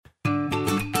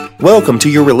Welcome to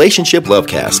your Relationship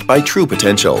Lovecast by True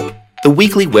Potential, the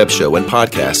weekly web show and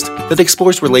podcast that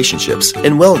explores relationships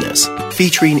and wellness,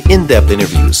 featuring in-depth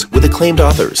interviews with acclaimed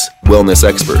authors, wellness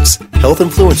experts, health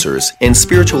influencers, and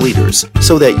spiritual leaders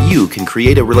so that you can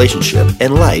create a relationship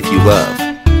and life you love.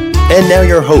 And now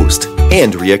your host,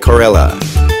 Andrea Corella.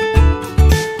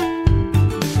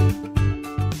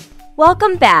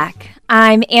 Welcome back.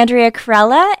 I'm Andrea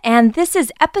Corella, and this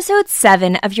is episode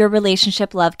 7 of your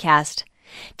Relationship Lovecast.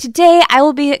 Today, I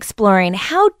will be exploring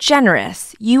how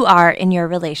generous you are in your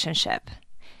relationship.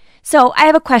 So, I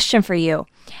have a question for you.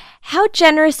 How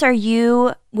generous are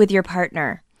you with your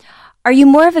partner? Are you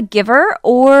more of a giver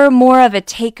or more of a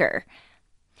taker?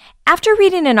 After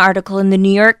reading an article in the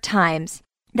New York Times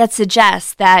that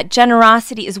suggests that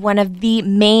generosity is one of the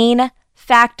main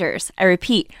factors, I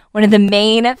repeat, one of the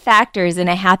main factors in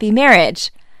a happy marriage,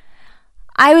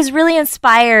 I was really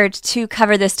inspired to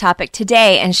cover this topic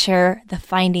today and share the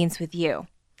findings with you.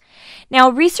 Now,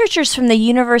 researchers from the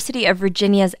University of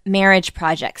Virginia's Marriage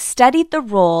Project studied the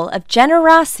role of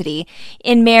generosity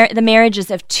in the marriages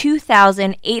of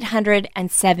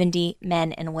 2,870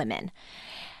 men and women.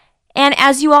 And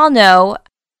as you all know,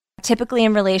 typically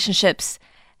in relationships,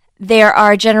 there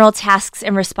are general tasks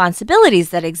and responsibilities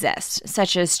that exist,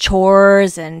 such as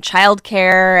chores and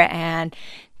childcare and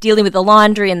dealing with the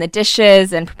laundry and the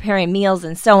dishes and preparing meals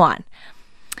and so on.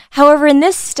 However, in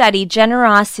this study,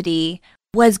 generosity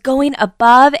was going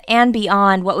above and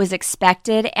beyond what was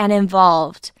expected and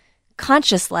involved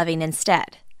conscious loving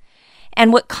instead.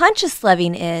 And what conscious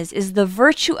loving is the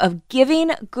virtue of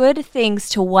giving good things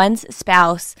to one's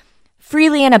spouse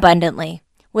freely and abundantly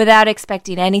without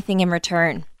expecting anything in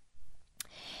return.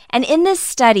 And in this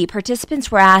study, participants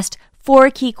were asked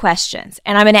 4 key questions,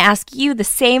 and I'm going to ask you the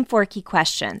same 4 key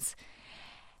questions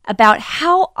about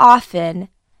how often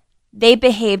they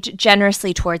behaved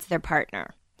generously towards their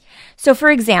partner. So,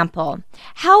 for example,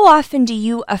 how often do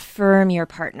you affirm your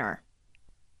partner?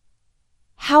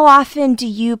 How often do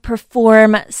you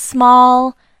perform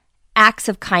small acts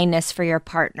of kindness for your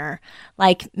partner,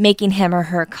 like making him or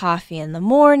her coffee in the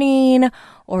morning,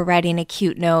 or writing a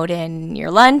cute note in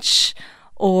your lunch,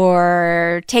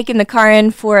 or taking the car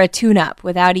in for a tune-up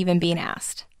without even being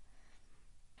asked?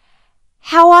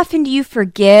 How often do you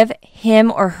forgive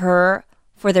him or her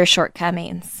for their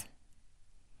shortcomings?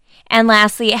 And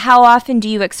lastly, how often do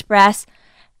you express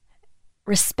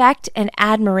respect and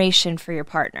admiration for your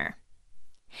partner?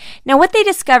 Now, what they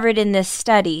discovered in this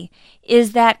study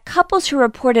is that couples who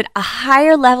reported a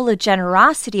higher level of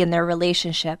generosity in their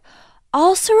relationship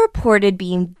also reported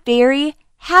being very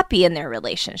happy in their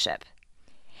relationship.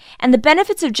 And the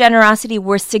benefits of generosity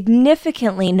were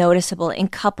significantly noticeable in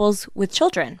couples with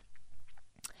children.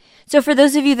 So for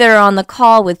those of you that are on the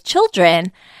call with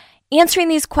children, answering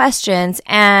these questions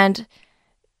and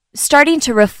starting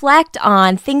to reflect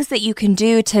on things that you can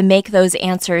do to make those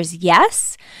answers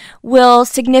yes will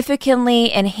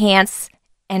significantly enhance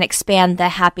and expand the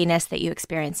happiness that you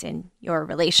experience in your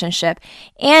relationship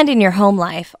and in your home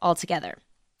life altogether.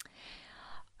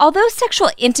 Although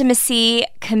sexual intimacy,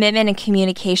 commitment, and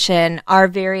communication are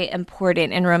very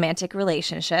important in romantic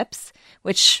relationships,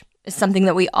 which is something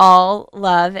that we all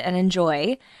love and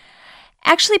enjoy,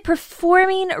 actually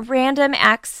performing random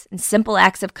acts and simple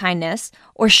acts of kindness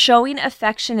or showing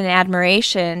affection and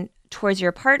admiration towards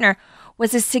your partner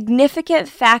was a significant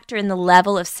factor in the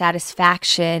level of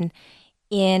satisfaction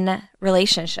in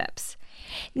relationships.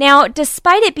 Now,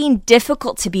 despite it being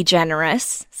difficult to be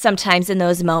generous sometimes in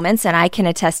those moments, and I can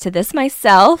attest to this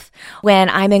myself when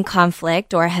I'm in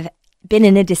conflict or have been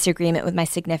in a disagreement with my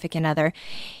significant other,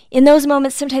 in those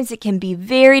moments, sometimes it can be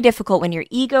very difficult when your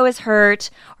ego is hurt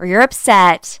or you're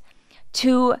upset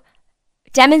to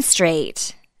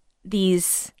demonstrate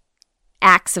these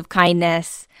acts of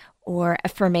kindness or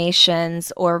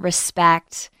affirmations or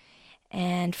respect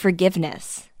and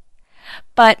forgiveness.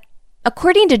 But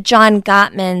according to John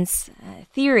Gottman's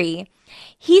theory,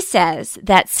 he says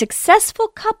that successful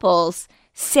couples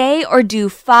say or do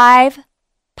 5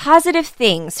 positive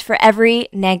things for every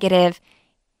negative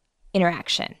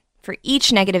interaction, for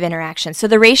each negative interaction. So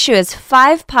the ratio is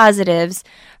 5 positives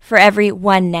for every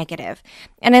 1 negative.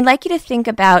 And I'd like you to think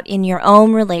about in your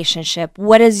own relationship,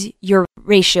 what does your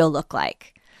ratio look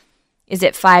like? Is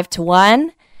it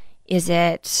 5-1? Is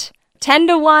it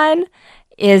 10-1?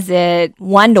 Is it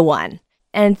 1-1?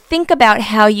 And think about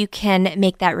how you can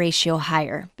make that ratio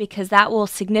higher, because that will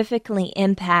significantly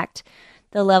impact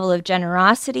the level of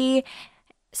generosity,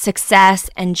 success,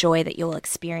 and joy that you'll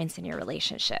experience in your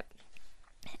relationship.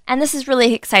 And this is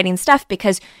really exciting stuff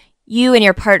because you and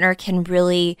your partner can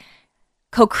really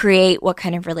co-create what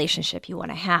kind of relationship you want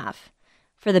to have,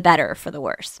 for the better or for the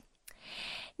worse.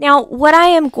 Now, what I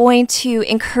am going to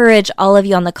encourage all of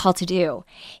you on the call to do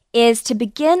is to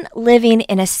begin living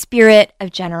in a spirit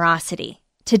of generosity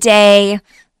today,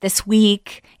 this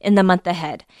week, in the month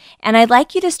ahead. And I'd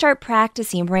like you to start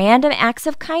practicing random acts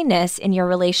of kindness in your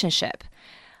relationship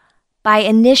by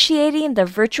initiating the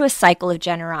virtuous cycle of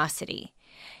generosity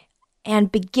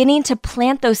and beginning to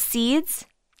plant those seeds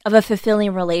of a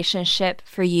fulfilling relationship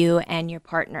for you and your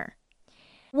partner.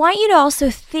 I want you to also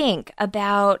think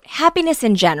about happiness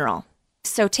in general.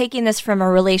 So taking this from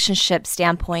a relationship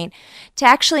standpoint to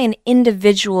actually an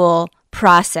individual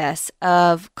process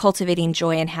of cultivating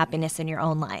joy and happiness in your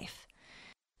own life.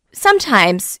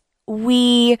 Sometimes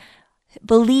we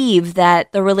believe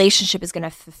that the relationship is going to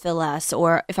fulfill us,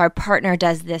 or if our partner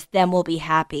does this, then we'll be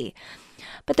happy.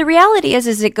 But the reality is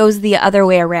it goes the other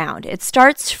way around. It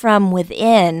starts from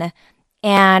within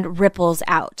and ripples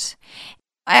out.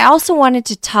 I also wanted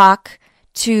to talk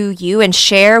to you and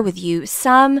share with you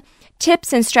some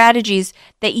tips and strategies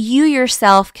that you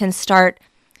yourself can start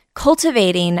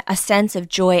cultivating a sense of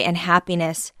joy and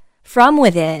happiness from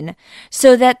within,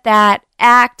 so that that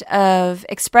act of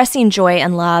expressing joy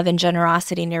and love and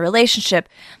generosity in your relationship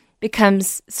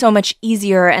becomes so much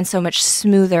easier and so much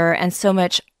smoother and so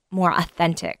much more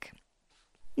authentic.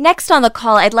 Next on the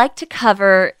call, I'd like to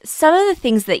cover some of the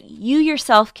things that you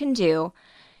yourself can do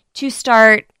to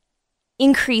start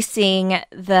increasing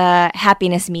the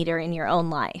happiness meter in your own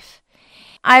life.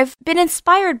 I've been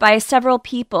inspired by several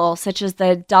people, such as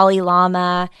the Dalai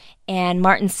Lama and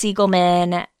Martin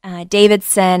Siegelman,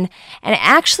 Davidson, and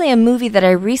actually a movie that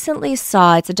I recently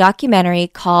saw. It's a documentary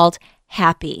called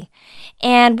Happy.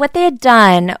 And what they had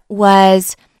done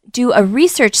was do a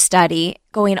research study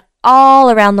going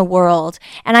all around the world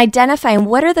and identifying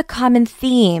what are the common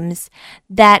themes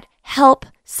that help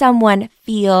someone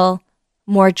feel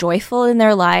more joyful in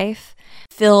their life,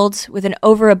 filled with an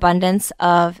overabundance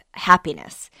of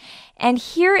happiness. And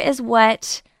here is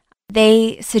what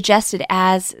they suggested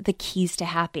as the keys to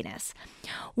happiness.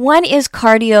 One is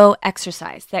cardio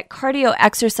exercise. That cardio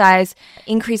exercise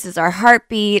increases our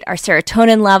heartbeat, our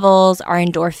serotonin levels, our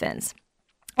endorphins.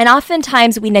 And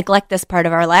oftentimes we neglect this part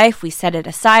of our life. We set it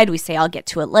aside. We say, I'll get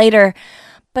to it later.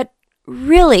 But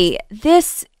really,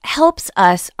 this helps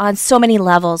us on so many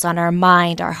levels, on our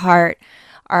mind, our heart,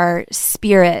 our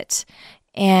spirit,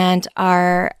 and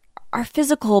our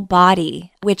physical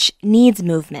body, which needs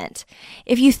movement.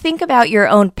 If you think about your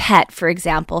own pet, for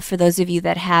example, for those of you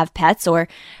that have pets, or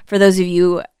for those of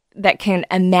you that can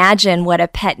imagine what a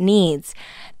pet needs,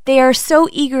 they are so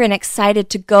eager and excited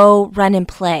to go run and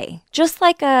play, just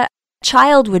like a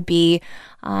child would be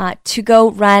to go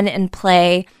run and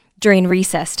play during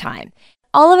recess time.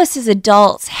 All of us as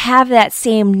adults have that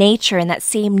same nature and that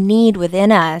same need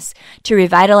within us to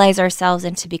revitalize ourselves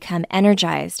and to become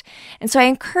energized. And so I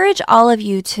encourage all of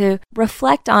you to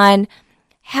reflect on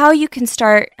how you can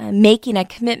start making a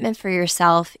commitment for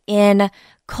yourself in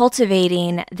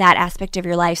cultivating that aspect of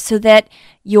your life so that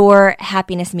your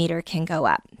happiness meter can go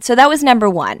up. So that was number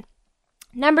one.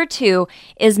 Number two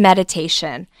is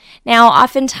meditation. Now,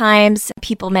 oftentimes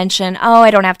people mention, I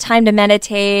don't have time to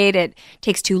meditate. It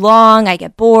takes too long. I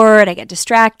get bored. I get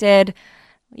distracted,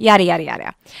 yada, yada,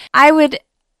 yada. I would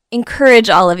encourage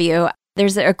all of you.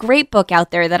 There's a great book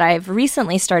out there that I've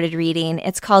recently started reading.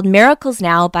 It's called Miracles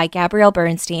Now by Gabrielle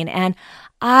Bernstein, and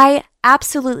I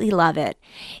absolutely love it.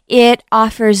 It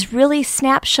offers really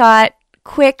snapshot,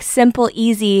 quick, simple,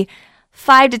 easy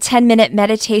 5 to 10 minute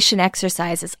meditation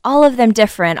exercises, all of them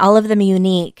different, all of them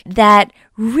unique, that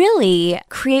really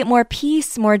create more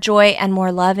peace, more joy, and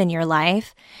more love in your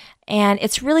life. And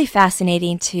it's really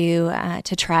fascinating to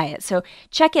try it. So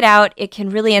check it out. It can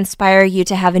really inspire you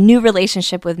to have a new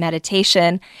relationship with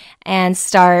meditation and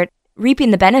start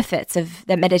reaping the benefits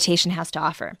that meditation has to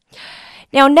offer.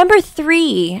 Now, number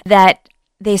three that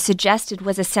they suggested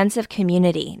was a sense of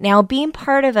community. Now, being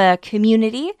part of a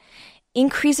community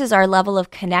increases our level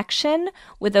of connection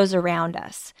with those around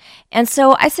us. And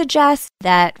so I suggest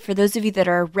that for those of you that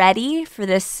are ready for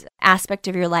this aspect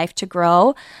of your life to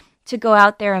grow, to go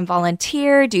out there and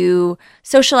volunteer, do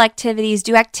social activities,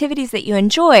 do activities that you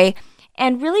enjoy,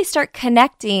 and really start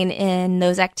connecting in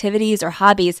those activities or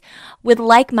hobbies with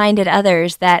like-minded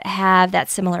others that have that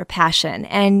similar passion.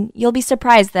 And you'll be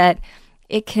surprised that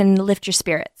it can lift your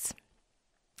spirits.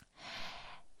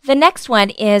 The next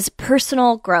one is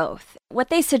personal growth. What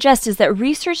they suggest is that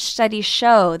research studies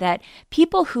show that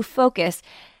people who focus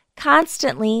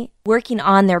constantly working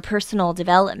on their personal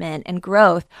development and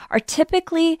growth are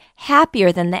typically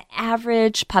happier than the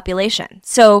average population.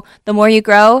 So the more you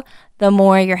grow, the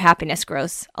more your happiness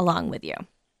grows along with you.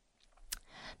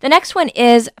 The next one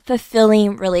is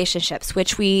fulfilling relationships,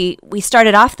 which we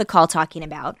started off the call talking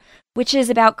about, which is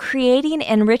about creating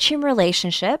enriching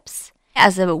relationships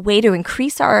as a way to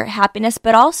increase our happiness,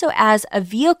 but also as a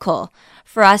vehicle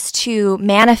for us to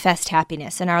manifest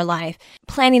happiness in our life,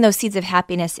 planting those seeds of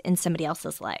happiness in somebody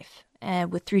else's life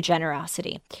through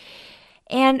generosity.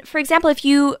 And for example, if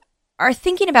you are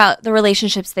thinking about the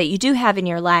relationships that you do have in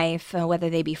your life, whether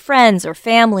they be friends or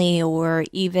family or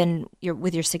even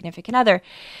with your significant other,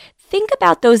 think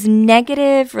about those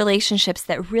negative relationships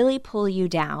that really pull you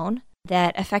down,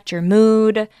 that affect your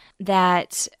mood,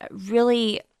 that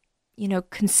really,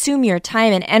 consume your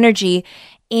time and energy,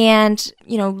 and,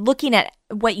 looking at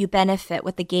what you benefit,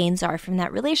 what the gains are from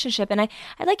that relationship. And I'd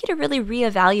like you to really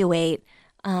reevaluate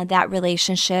that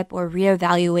relationship or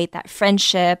reevaluate that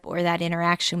friendship or that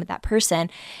interaction with that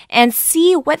person and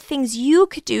see what things you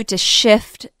could do to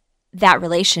shift that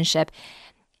relationship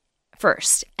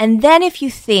first. And then if you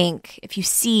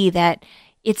see that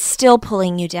it's still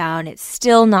pulling you down, it's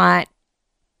still not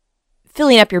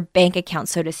filling up your bank account,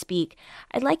 so to speak,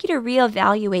 I'd like you to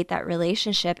reevaluate that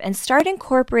relationship and start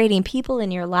incorporating people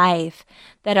in your life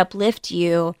that uplift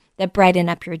you, that brighten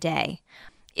up your day.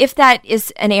 If that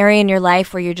is an area in your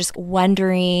life where you're just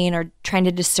wondering or trying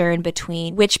to discern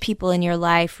between which people in your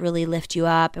life really lift you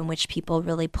up and which people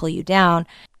really pull you down,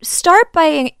 start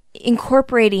by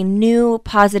incorporating new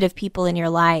positive people in your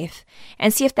life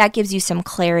and see if that gives you some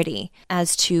clarity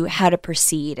as to how to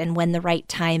proceed and when the right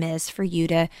time is for you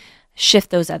to shift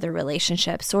those other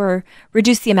relationships or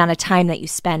reduce the amount of time that you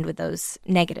spend with those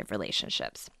negative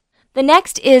relationships. The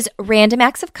next is random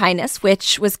acts of kindness,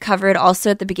 which was covered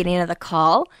also at the beginning of the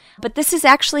call. But this is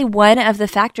actually one of the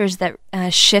factors that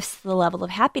shifts the level of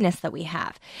happiness that we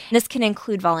have. And this can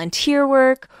include volunteer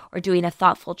work or doing a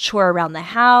thoughtful chore around the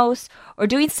house or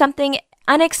doing something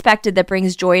unexpected that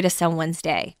brings joy to someone's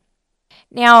day.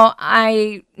 Now,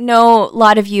 I know a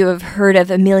lot of you have heard of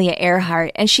Amelia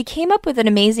Earhart, and she came up with an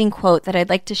amazing quote that I'd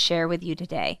like to share with you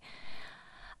today.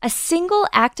 A single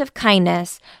act of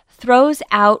kindness throws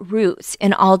out roots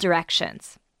in all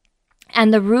directions,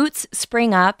 and the roots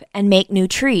spring up and make new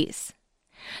trees.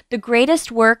 The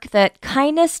greatest work that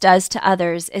kindness does to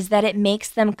others is that it makes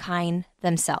them kind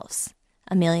themselves.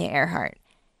 Amelia Earhart.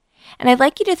 And I'd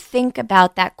like you to think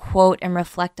about that quote and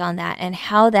reflect on that and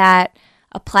how that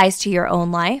applies to your own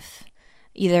life,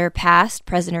 either past,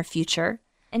 present, or future,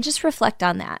 and just reflect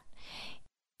on that.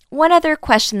 One other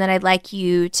question that I'd like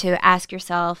you to ask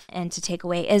yourself and to take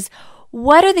away is,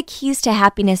 what are the keys to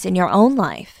happiness in your own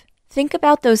life? Think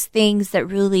about those things that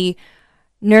really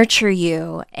nurture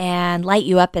you and light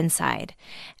you up inside.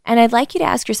 And I'd like you to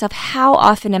ask yourself, how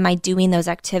often am I doing those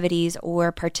activities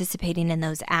or participating in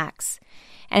those acts?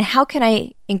 And how can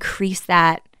I increase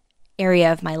that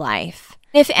area of my life?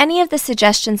 If any of the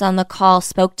suggestions on the call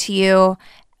spoke to you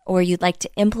or you'd like to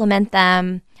implement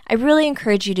them, I really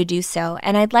encourage you to do so.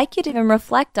 And I'd like you to even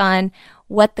reflect on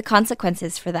what the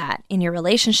consequences for that in your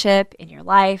relationship, in your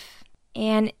life,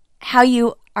 and how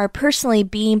you are personally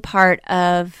being part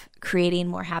of creating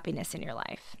more happiness in your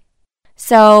life.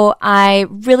 So I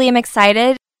really am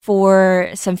excited for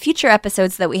some future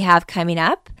episodes that we have coming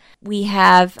up. We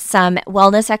have some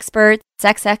wellness experts,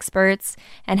 sex experts,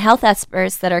 and health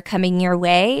experts that are coming your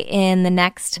way in the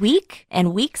next week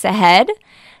and weeks ahead.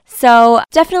 So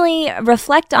definitely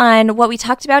reflect on what we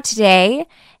talked about today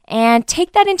and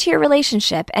take that into your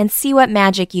relationship and see what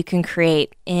magic you can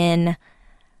create in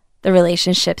the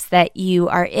relationships that you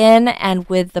are in and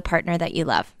with the partner that you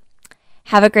love.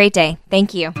 Have a great day.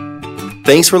 Thank you.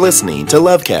 Thanks for listening to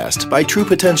Lovecast by True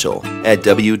Potential at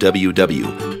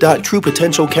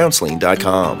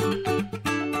www.truepotentialcounseling.com.